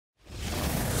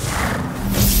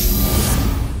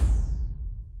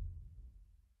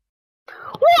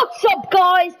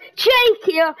guys, Jake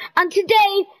here, and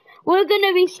today we're going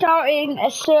to be starting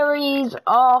a series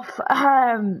of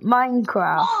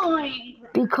Minecraft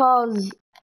because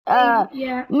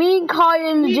me and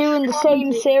Kyle are doing the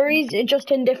same series, just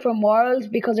in different worlds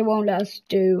because it won't let us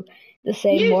do the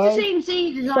same world. Use the same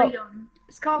seed as I done.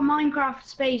 It's called Minecraft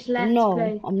Space Let's Play.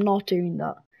 No, I'm not doing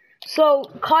that. So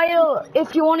Kyle,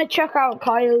 if you want to check out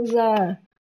Kyle's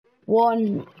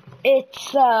one,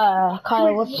 it's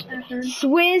Kyle, what's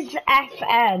Swizz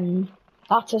FN.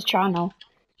 That's his channel.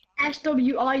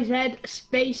 SWIZ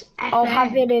space FN. I'll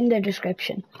have it in the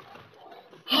description.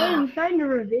 Oh, we found a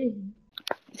revision.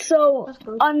 So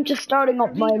I'm just starting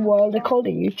up my world. I called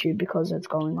it YouTube because it's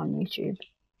going on YouTube.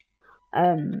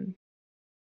 Right,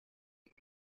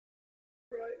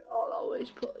 I'll always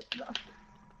put that.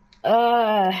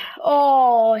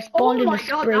 I spawned in a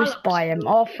spruce biome.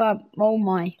 Oh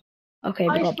my. Okay,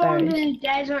 we got berries. I spawned in a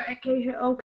desert acacia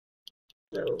oak.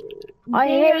 So I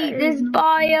hate this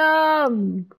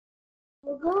biome.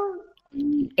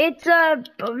 It's a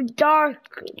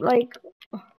dark, like,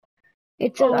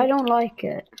 it's a, I don't like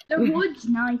it. The wood's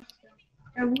nice.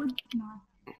 The wood's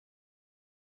nice.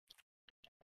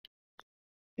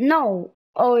 No.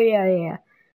 Oh yeah.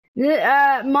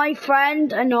 My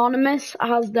friend Anonymous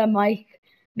has the mic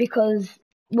because,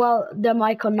 well, the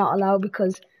mic are not allowed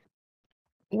because,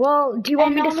 well, do you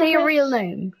want me to say your real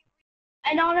name?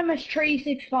 Anonymous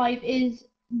 365 is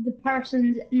the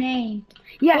person's name.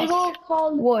 Yes. They won't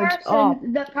call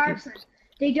the person.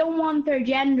 They don't want their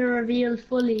gender revealed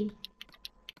fully.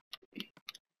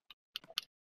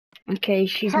 Okay,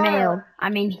 she's male. I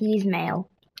mean, he's male.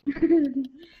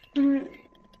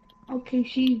 Okay,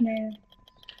 she's male.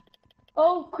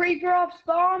 Oh, creeper off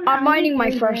spawn. I'm mining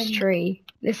my first tree.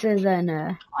 This is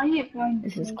an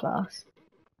this is class.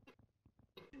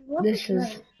 This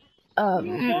is cool.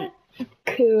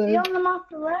 See on the map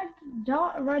the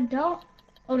red dot?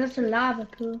 Oh, that's a lava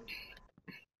pool.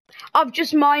 I've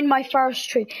just mined my first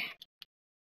tree.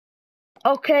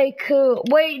 Okay, cool.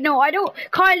 Wait, no, I don't.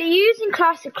 Kyle, are you using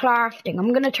classic crafting?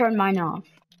 I'm gonna turn mine off.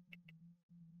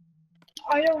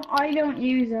 I don't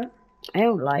use it. I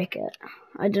don't like it.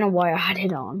 I don't know why I had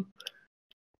it on.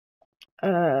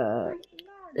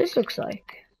 This looks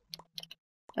like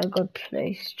a good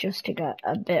place just to get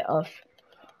a bit of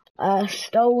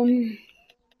stone.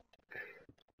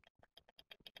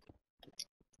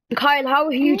 Kyle, how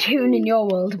are you doing in your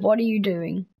world? What are you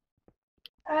doing?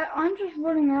 I'm just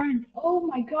running around. Oh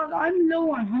my god, I'm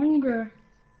low on hunger.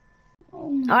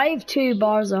 Oh I have 2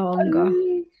 bars of hunger.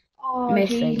 Oh,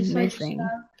 missing.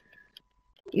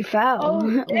 You fell.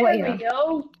 Oh, there we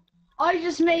go. I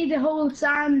just made the whole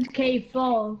sand cave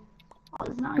fall. That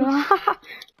was nice.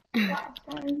 That's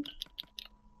fine.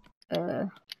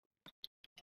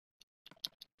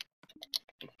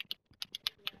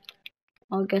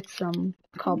 I'll get some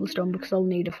cobblestone because I'll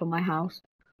need it for my house.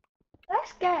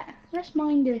 Let's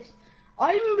mine this.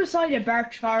 I'm beside a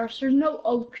birch forest. There's no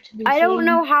oak to be seen. I don't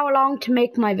know how long to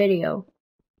make my video.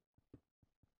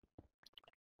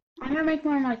 I'm gonna make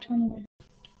mine like 20 minutes.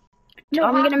 No,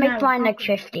 I'm gonna make mine like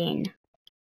 15.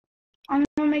 I'm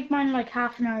gonna make mine like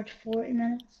half an hour to 40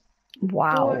 minutes.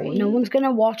 Wow, 40. No one's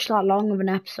gonna watch that long of an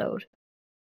episode.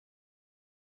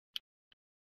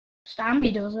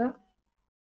 Stamby does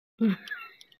it.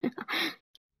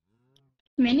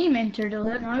 Mini Minter does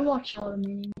it, and I watch all the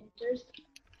Mini Minters.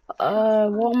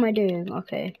 What am I doing?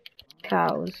 Okay.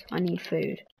 Cows. I need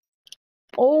food.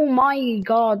 Oh my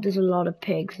god, there's a lot of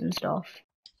pigs and stuff.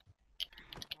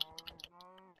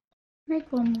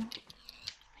 Make one more.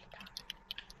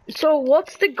 So,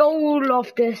 what's the goal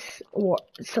of this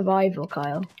survival,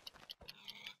 Kyle?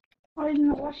 I don't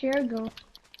know. What's your goal?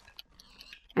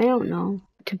 I don't know.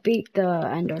 To beat the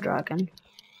Ender Dragon.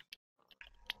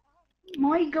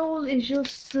 My goal is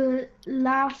just to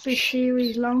last this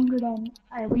series longer than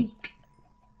a week.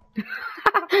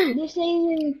 This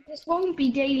won't be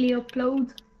daily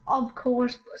uploads, of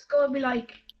course, but it's gonna be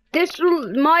like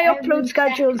my upload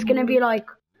schedule is gonna be like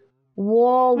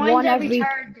one every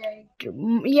third day.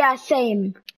 Yeah,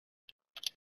 same.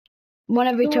 One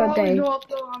every third day. Go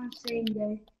upload on the same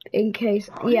day. In case,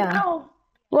 yeah. No.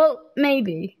 Well,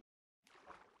 maybe.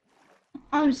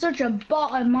 I'm such a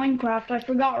bot at Minecraft. I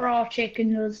forgot raw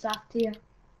chicken does that to you.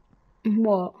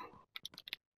 What?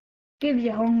 Gives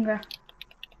you hunger.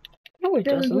 No, it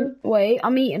doesn't. Wait,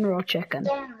 I'm eating raw chicken.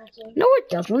 No, it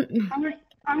doesn't.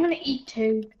 I'm gonna eat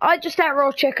 2. I just ate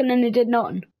raw chicken and it did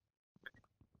nothing.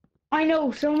 I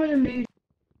know, some of them do,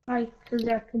 like, because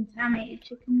they're contaminated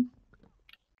chickens.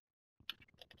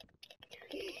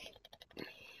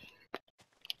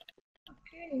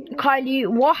 Kylie,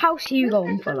 what house are you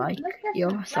going for, like,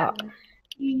 your set?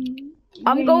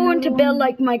 I'm going to build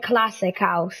like my classic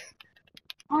house.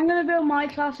 I'm gonna build my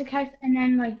classic house and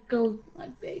then like go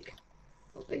like big.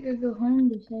 Go big or go home,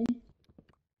 they say.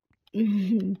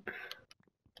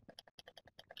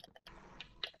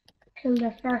 Kill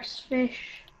the first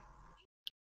fish.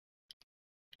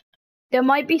 There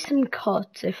might be some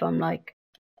cuts if I'm like,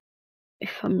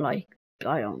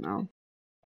 I don't know.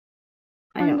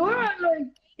 I don't know. Like,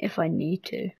 if I need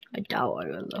to. I doubt I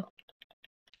will though.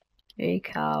 Hey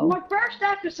cow. My first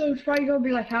episode's probably gonna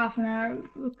be like half an hour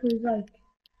because like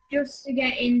just to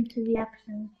get into the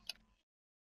episode.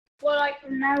 Well, like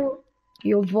from now.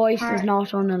 Your voice is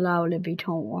not on allow, Libby.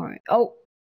 Don't worry. Oh,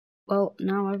 well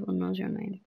now everyone knows your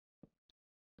name.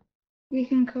 You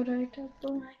can cut out that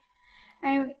boy.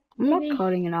 Anyway, I'm not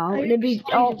cutting it out, Libby.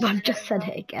 Oh, I've just said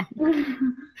it again.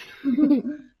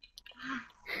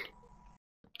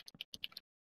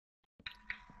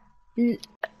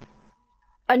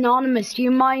 Anonymous, do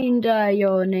you mind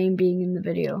your name being in the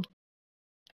video?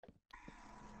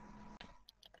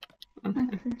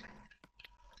 Okay.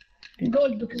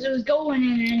 Good, because it was going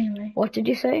in anyway. What did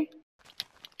you say?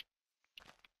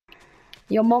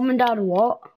 Your mom and dad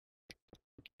what?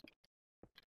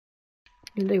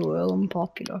 They were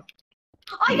unpopular.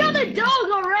 I got a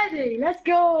dog already! Let's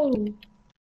go!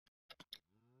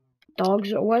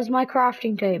 Dogs, where's my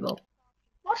crafting table?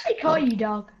 What should I call you,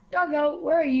 dog? Doggo,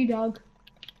 where are you, dog?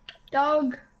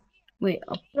 Dog. Wait,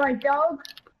 up. Right, dog.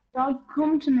 Dog,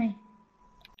 come to me.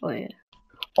 Wait.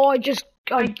 Oh, I just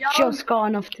got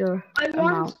enough to.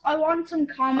 I want some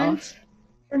comments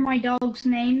for my dog's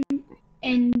name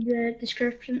in the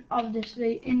description of this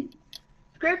video.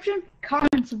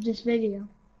 Comments of this video.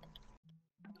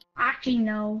 Actually,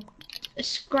 no.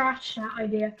 Scratch that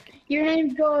idea. Your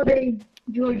name's gonna be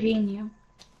Jorginho.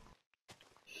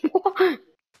 What?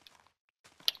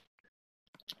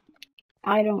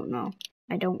 I don't know.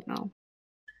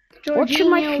 What should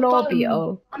my floor be?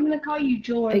 Oh, I'm gonna call you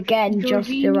George. Again, Jorginho, just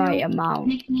the right amount.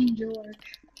 Nickname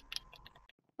George.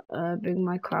 Bring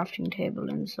my crafting table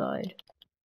inside.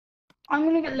 I'm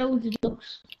gonna get loads of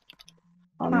books.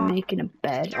 I'm making a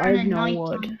bed. I have no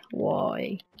wood.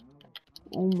 Why?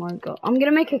 Oh my god. I'm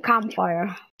gonna make a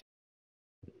campfire.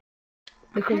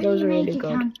 Because those are really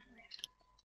good.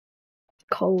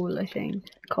 Coal, I think.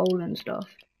 Coal and stuff.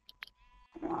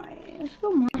 Right, let's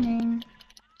go mining.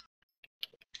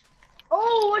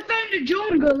 Oh, I found a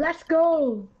jungle. Let's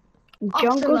go.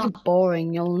 Jungles are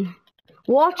boring. You'll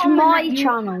watch my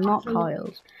channel, not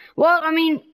Kyle's. Well, I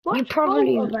mean, you're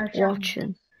probably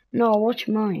watching. No, watch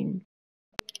mine.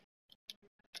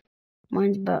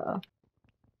 Mine's better.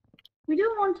 We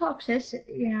don't want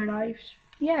toxicity in our lives.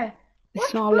 Yeah.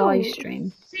 It's not a live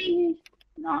stream. See,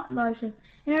 not live stream.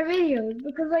 In our videos,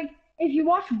 because like, if you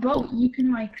watch both, you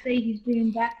can like say he's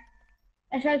doing better.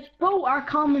 It says both our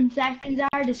comment sections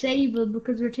are disabled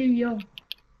because we're too young.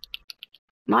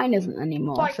 Mine isn't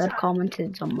anymore. I've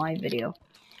commented on my video.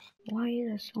 Why are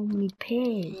there so many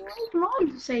pigs?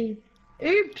 Mine disabled.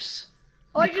 Oops.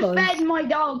 I just fed my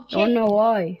dog. I don't know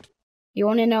why. You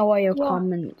want to know why your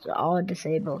comments are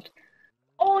disabled?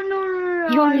 Oh no.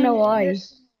 You want to know why?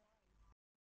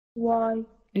 Why?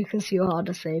 Because you are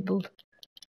disabled.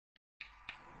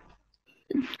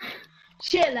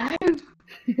 Chill out.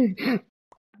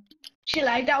 Chill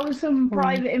out, that was some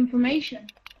private information.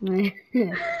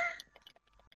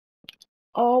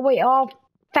 Oh wait, oh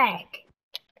fuck.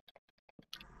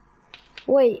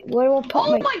 Wait, where do I put my...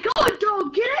 Oh my god,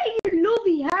 dog, get out of your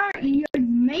lovely heart and you're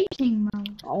mating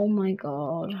mode. Oh my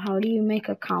god, how do you make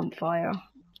a campfire?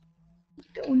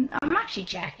 I'm actually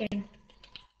checking.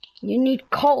 You need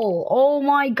coal, oh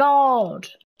my god.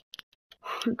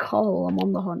 Coal, I'm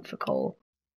on the hunt for coal.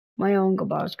 My hunger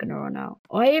bar's gonna run out.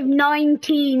 I have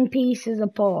 19 pieces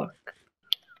of pork.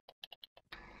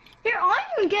 Here,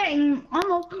 I'm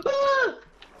up.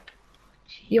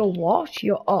 You're what?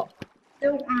 You're up.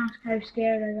 Don't ask how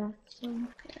scared I got. So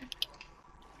okay.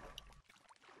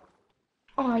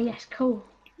 Oh yes, coal.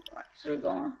 Right, so we're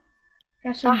going.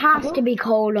 There has to be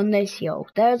coal on this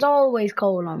yoke. There's always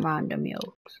coal on random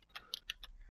yokes.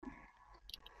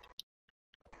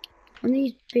 And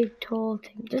these big tall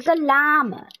things. There's a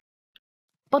llama.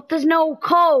 But there's no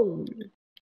coal.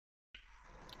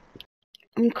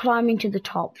 I'm climbing to the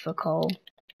top for coal.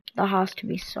 There has to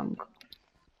be some coal.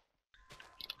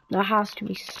 There has to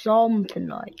be something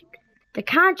like. There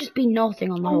can't just be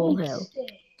nothing on the whole hill.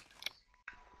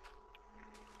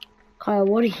 Kyle,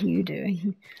 what are you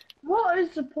doing? What is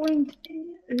the point?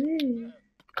 Ooh.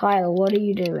 Kyle, what are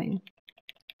you doing?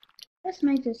 Let's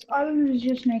make this. I was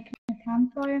just making a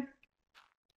campfire.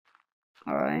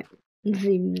 Alright. It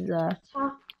seems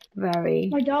very...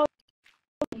 My dog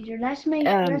either. Let's set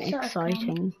up camp.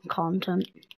 exciting content.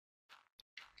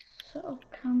 Set up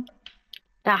camp.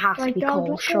 That has to Right, be dog, coal,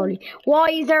 let's go. surely. Why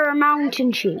is there a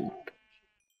mountain sheep?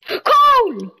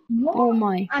 Coal! What? Oh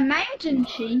my. A mountain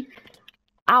sheep?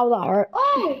 Ow, that hurt.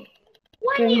 Oh!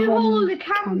 When you 300 hold a tons of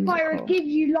campfire, coal. it gives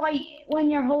you light when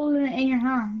you're holding it in your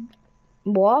hand.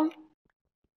 What?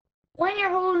 When you're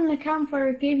holding a campfire,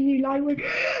 it gives you light when...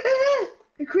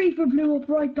 A creeper blew up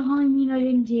right behind me and I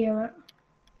didn't hear it.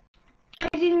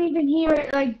 I didn't even hear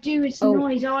it, like, do its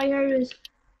noise. All I heard was...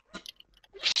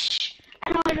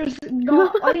 And I just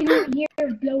got... I didn't even hear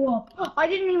it blow up. I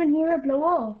didn't even hear it blow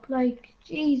up. Like,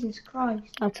 Jesus Christ.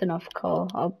 That's enough coal.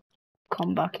 I'll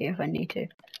come back here if I need to.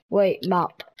 Wait,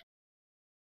 map.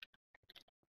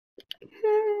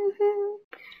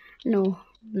 No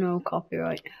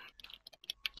copyright.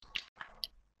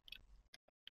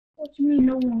 What do you mean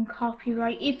no one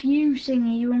copyright? If you sing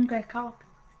it, you won't get copy.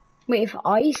 Wait, if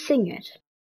I sing it?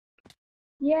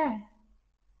 Yeah.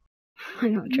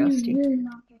 I'm not trusting. You will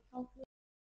not get copyright.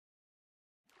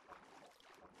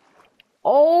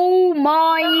 Oh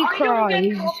my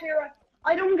Christ.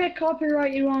 I don't get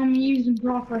copyrighted when I'm using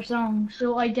proper songs,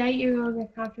 so I doubt you will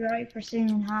get copyrighted for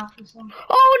singing half a song.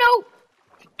 Oh no!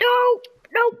 No.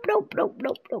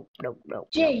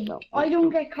 Jay, I don't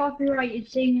get copyrighted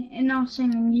singing and not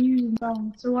singing using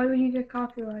songs, so why would you get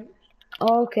copyrighted?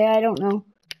 Okay, I don't know.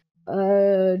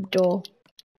 Do.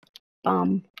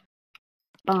 Bam.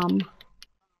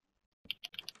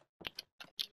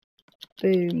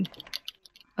 Boom.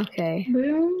 Okay.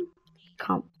 Boom.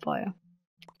 Campfire.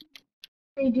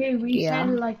 They do, we Yeah.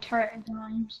 said it like 30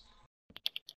 times.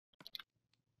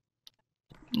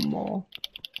 More.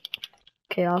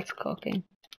 Okay, that's cooking.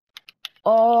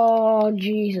 Oh,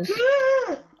 Jesus.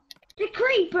 The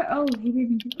creeper! Oh, he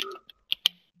didn't.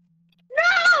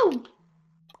 No!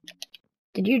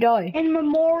 Did you die? In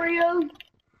memorial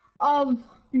of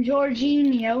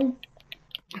Jorginho.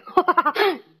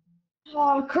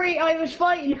 Oh, I was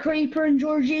fighting a creeper and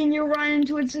Jorginho ran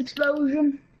into its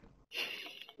explosion.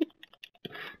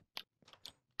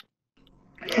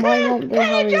 Why won't they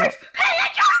hurry up?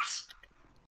 Pillagers!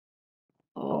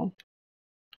 Oh.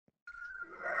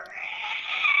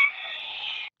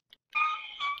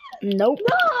 Nope.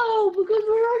 No, because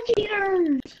we're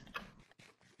cheaters.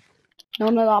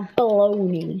 None of that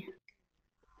baloney.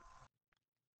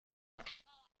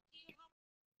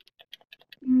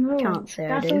 No, Can't say I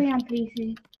that's do. only on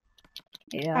PC.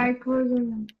 Yeah.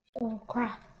 Hardcore. Oh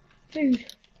crap. Food.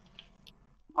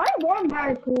 I want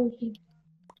hardcore.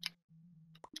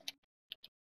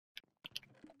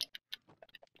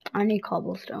 I need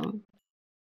cobblestone.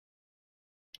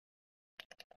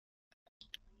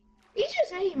 He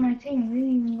just ate my thing. We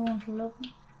didn't even go into look.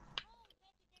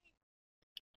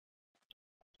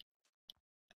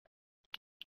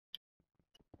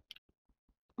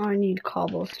 I need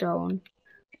cobblestone.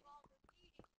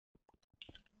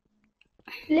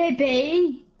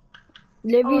 Libby.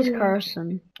 Libby's Oh, yeah.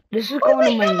 cursing. This is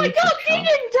going on my my YouTube dog channel.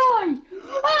 didn't die!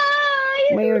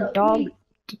 Ah, Where your dog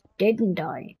didn't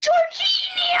die.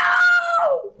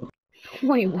 Jorginho!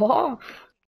 Wait, what?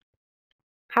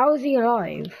 How is he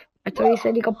alive? I thought he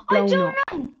said he got I blown don't up.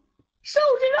 know. So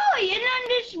did I, and then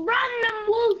this random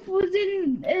wolf was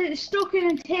stuck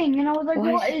in a thing, and I was like,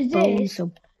 Why what his is bones this?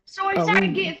 so I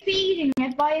started bony? feeding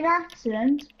it by an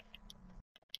accident.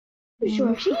 It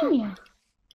was Jorginho.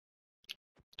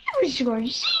 It was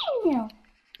Jorginho.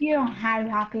 You don't know how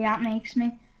happy that makes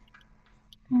me.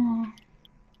 Oh.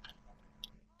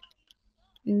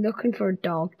 I'm looking for a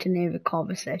dog to name a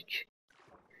Kovacic.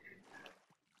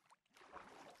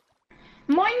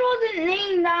 Mine wasn't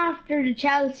named after the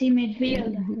Chelsea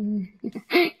midfielder.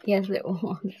 Yes, it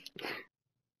was.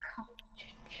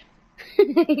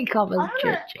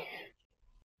 Kovacic.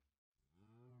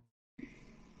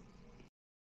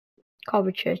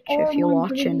 Kovacic, if you're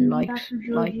watching, like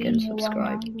and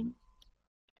subscribe.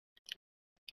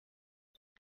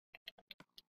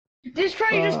 Just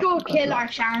try to just go kill our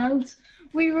channels.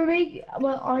 We made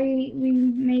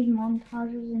montages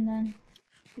and then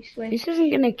we switched. This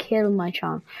isn't gonna kill my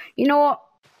channel. You know what?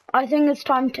 I think it's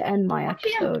time to end my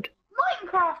episode.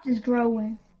 Minecraft is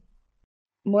growing.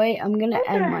 Wait, I'm gonna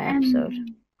end my episode.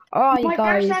 Alright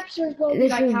guys, this is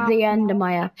the end of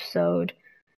my episode.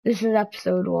 This is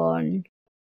episode 1.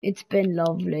 It's been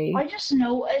lovely. I just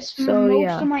noticed so,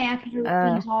 most of my episodes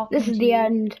been talking this is the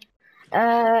end.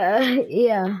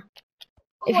 Yeah.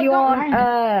 If you want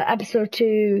episode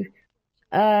 2,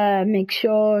 make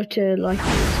sure to like and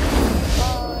subscribe.